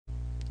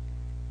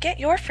Get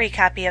your free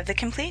copy of the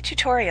complete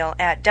tutorial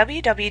at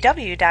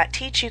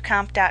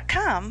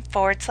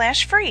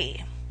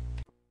www.teachucomp.com/free.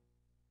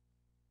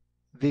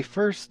 The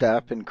first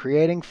step in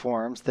creating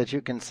forms that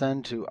you can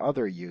send to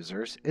other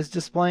users is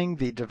displaying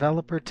the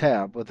Developer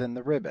tab within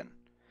the ribbon.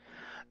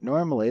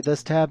 Normally,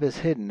 this tab is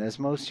hidden as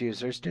most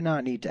users do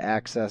not need to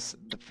access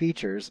the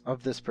features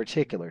of this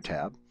particular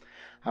tab.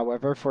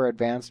 However, for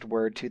Advanced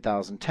Word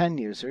 2010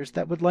 users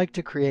that would like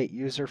to create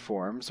user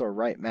forms or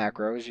write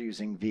macros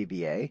using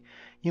VBA,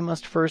 you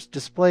must first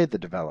display the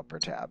Developer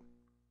tab.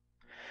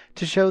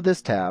 To show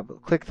this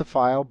tab, click the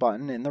File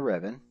button in the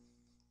ribbon,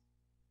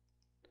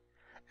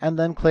 and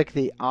then click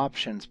the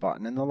Options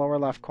button in the lower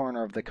left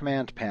corner of the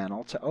Command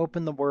panel to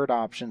open the Word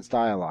Options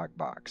dialog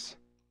box.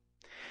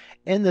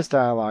 In this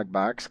dialog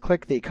box,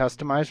 click the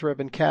Customize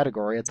Ribbon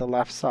category at the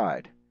left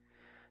side.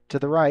 To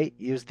the right,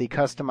 use the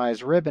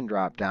Customize Ribbon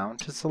drop-down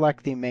to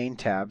select the Main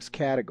tab's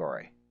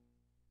category.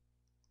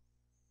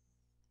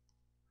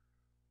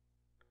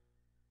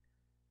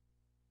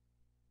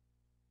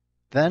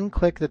 Then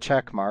click the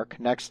check mark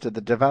next to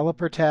the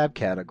Developer tab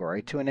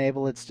category to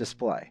enable its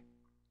display.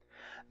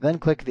 Then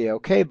click the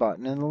OK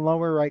button in the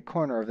lower right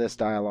corner of this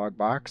dialog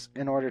box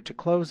in order to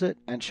close it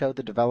and show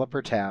the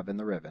Developer tab in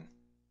the ribbon.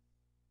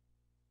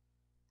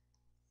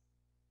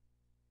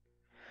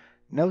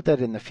 Note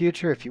that in the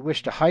future, if you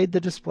wish to hide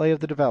the display of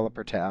the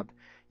Developer tab,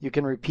 you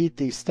can repeat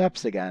these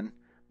steps again,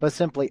 but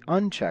simply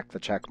uncheck the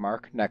check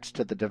mark next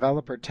to the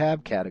Developer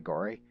tab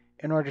category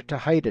in order to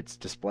hide its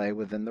display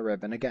within the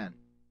ribbon again.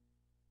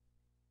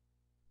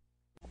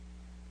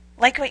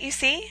 Like what you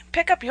see?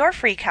 Pick up your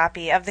free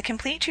copy of the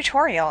complete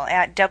tutorial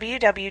at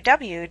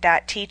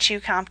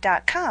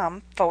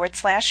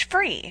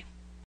www.teachucomp.com/free.